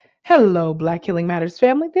Hello, Black Healing Matters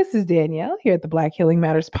family. This is Danielle here at the Black Healing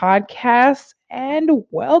Matters podcast, and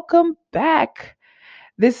welcome back.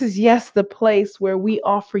 This is, yes, the place where we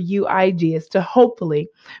offer you ideas to hopefully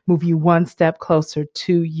move you one step closer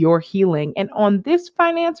to your healing. And on this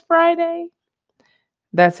Finance Friday,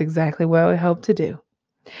 that's exactly what we hope to do.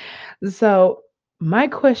 So, my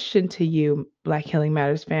question to you, Black Healing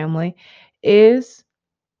Matters family, is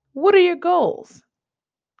what are your goals?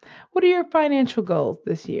 What are your financial goals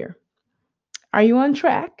this year? Are you on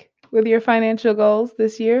track with your financial goals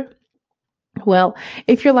this year? Well,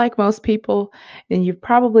 if you're like most people, then you've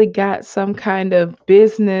probably got some kind of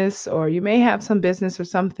business, or you may have some business or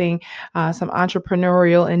something, some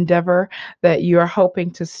entrepreneurial endeavor that you're hoping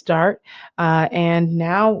to start. And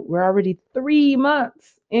now we're already 3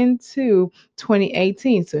 months into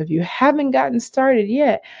 2018. So if you haven't gotten started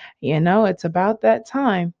yet, it's about that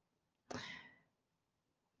time.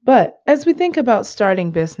 But as we think about starting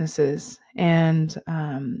businesses and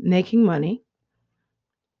making money,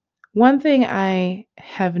 one thing I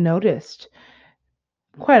have noticed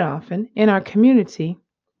quite often in our community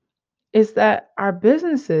is that our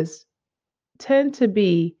businesses tend to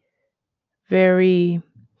be very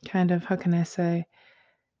kind of, how can I say,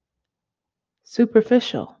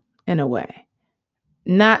 superficial in a way.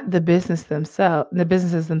 Not the businesses themselves,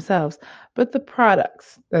 but the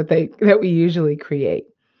products that we usually create.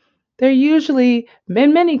 They're usually,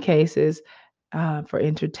 in many cases, for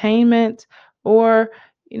entertainment or,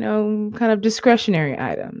 kind of discretionary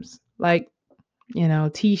items like,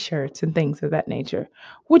 t-shirts and things of that nature,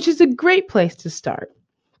 which is a great place to start.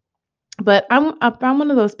 But I'm one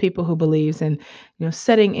of those people who believes in,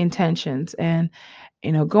 setting intentions and,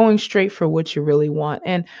 going straight for what you really want.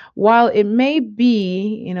 And while it may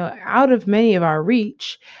be, out of many of our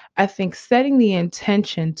reach, I think setting the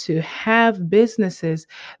intention to have businesses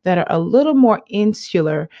that are a little more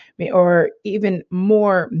insular or even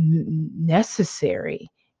more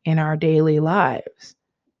necessary in our daily lives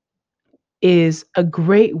is a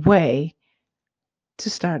great way to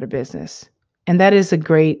start a business. And these are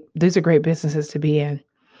great businesses to be in.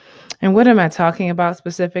 And what am I talking about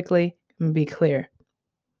specifically? Let me be clear.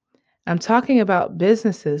 I'm talking about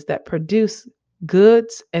businesses that produce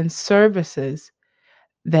goods and services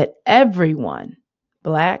that everyone,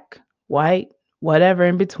 black, white, whatever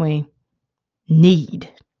in between,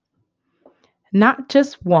 need. Not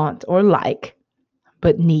just want or like,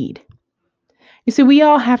 but need. You see, we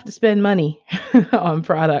all have to spend money on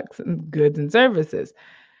products and goods and services,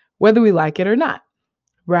 whether we like it or not,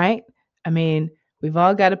 right? I mean, we've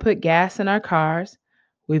all got to put gas in our cars.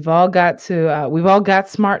 We've all got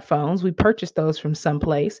smartphones. We purchased those from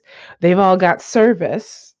someplace. They've all got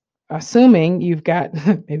service, assuming you've got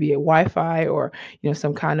maybe a Wi-Fi or,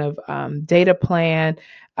 some kind of data plan.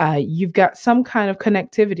 You've got some kind of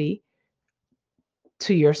connectivity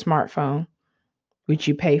to your smartphone, which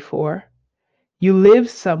you pay for. You live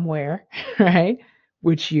somewhere, right?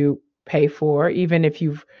 Which you pay for, even if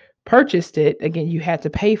you've purchased it. Again, you had to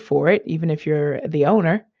pay for it, even if you're the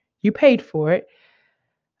owner, you paid for it.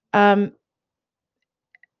 Um,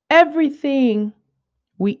 Everything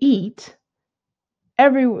we eat,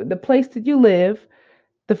 the place that you live,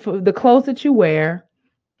 the clothes that you wear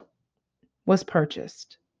was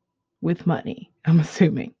purchased with money, I'm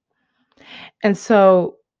assuming. And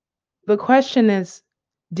so the question is,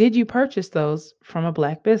 did you purchase those from a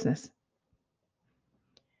black business?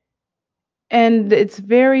 And it's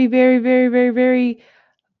very, very, very, very, very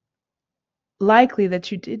likely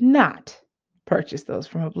that you did not purchase those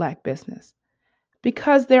from a black business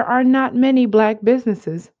because there are not many black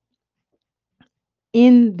businesses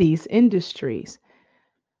in these industries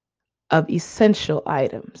of essential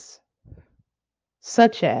items,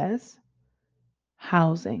 such as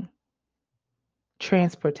housing,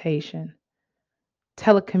 transportation,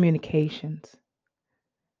 telecommunications,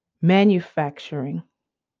 manufacturing,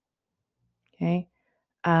 okay?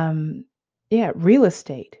 Real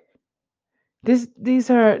estate.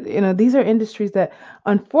 These are industries that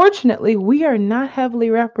unfortunately we are not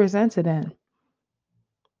heavily represented in.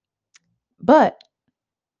 But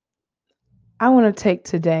I want to take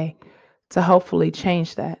today to hopefully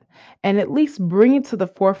change that and at least bring it to the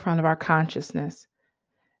forefront of our consciousness.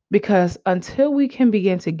 Because until we can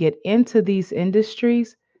begin to get into these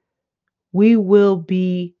industries, we will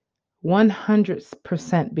be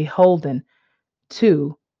 100% beholden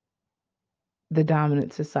to the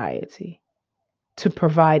dominant society to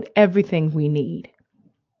provide everything we need,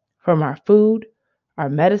 from our food, our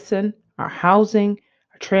medicine, our housing,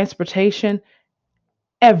 our transportation,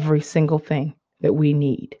 every single thing that we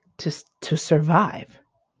need to survive.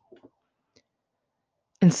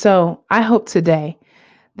 And so I hope today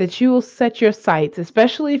that you will set your sights,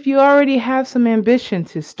 especially if you already have some ambition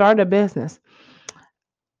to start a business,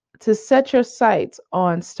 to set your sights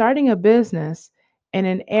on starting a business in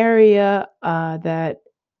an area that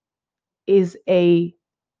is a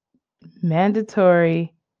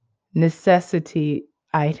mandatory necessity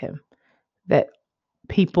item that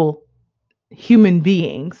people, human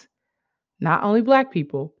beings, not only Black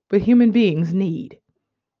people, but human beings need.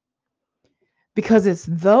 Because it's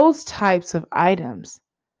those types of items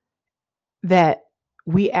that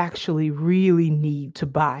we actually really need to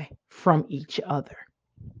buy from each other.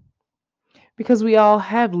 Because we all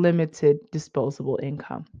have limited disposable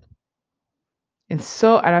income. And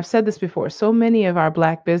I've said this before, so many of our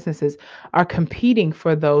Black businesses are competing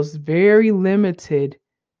for those very limited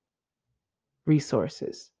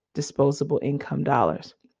resources, disposable income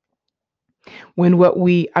dollars. When what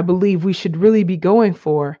I believe we should really be going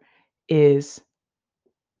for is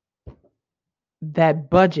that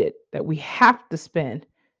budget that we have to spend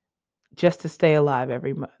just to stay alive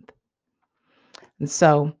every month. And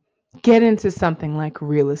so get into something like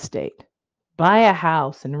real estate. Buy a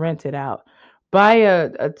house and rent it out. Buy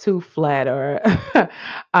a two flat or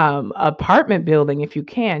apartment building if you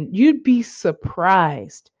can. You'd be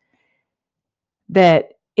surprised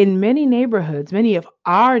that in many neighborhoods, many of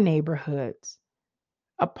our neighborhoods,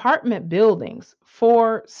 apartment buildings,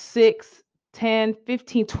 4, 6, 10,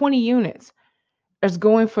 15, 20 units is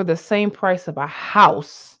going for the same price of a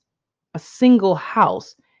house, a single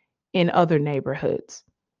house in other neighborhoods.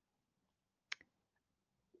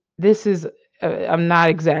 This is, I'm not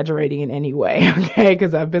exaggerating in any way, okay?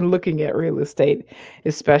 Because I've been looking at real estate,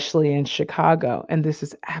 especially in Chicago, and this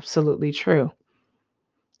is absolutely true.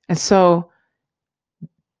 And so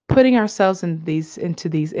putting ourselves into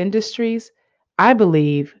these industries, I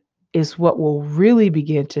believe, is what will really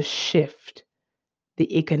begin to shift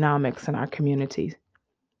the economics in our communities.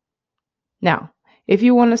 Now, if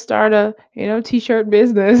you want to start a, t-shirt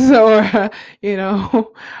business or, you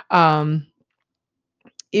know, um,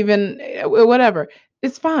 even whatever,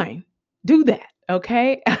 it's fine. Do that.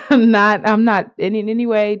 Okay. I'm not in any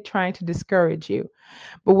way trying to discourage you.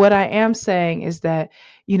 But what I am saying is that,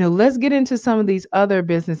 let's get into some of these other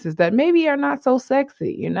businesses that maybe are not so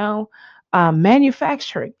sexy,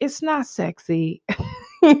 manufacturing. It's not sexy,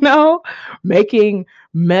 making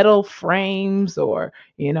metal frames or,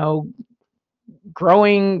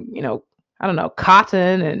 growing, I don't know,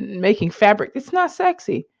 cotton and making fabric. It's not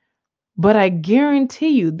sexy. But I guarantee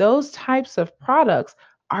you, those types of products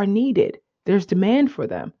are needed. There's demand for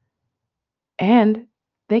them. And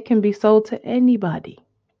they can be sold to anybody.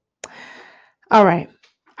 All right.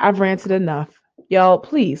 I've ranted enough. Y'all,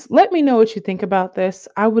 please let me know what you think about this.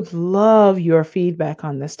 I would love your feedback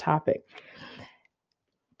on this topic.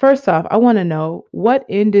 First off, I want to know, what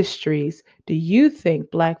industries do you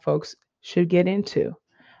think Black folks should get into?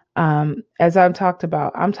 As I'm talking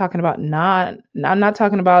about, I'm not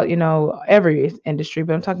talking about, every industry,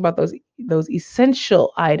 but I'm talking about those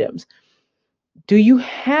essential items. Do you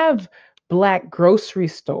have Black grocery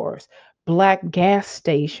stores, Black gas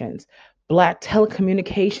stations, Black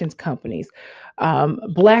telecommunications companies,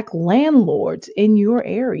 Black landlords in your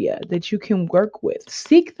area that you can work with?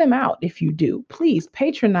 Seek them out if you do. Please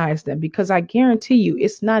patronize them, because I guarantee you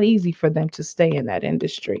it's not easy for them to stay in that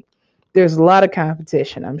industry. There's a lot of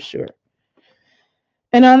competition, I'm sure.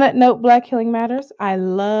 And on that note, Black Healing Matters, I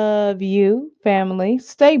love you, family.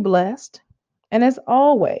 Stay blessed. And as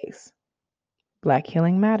always, Black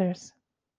Healing Matters.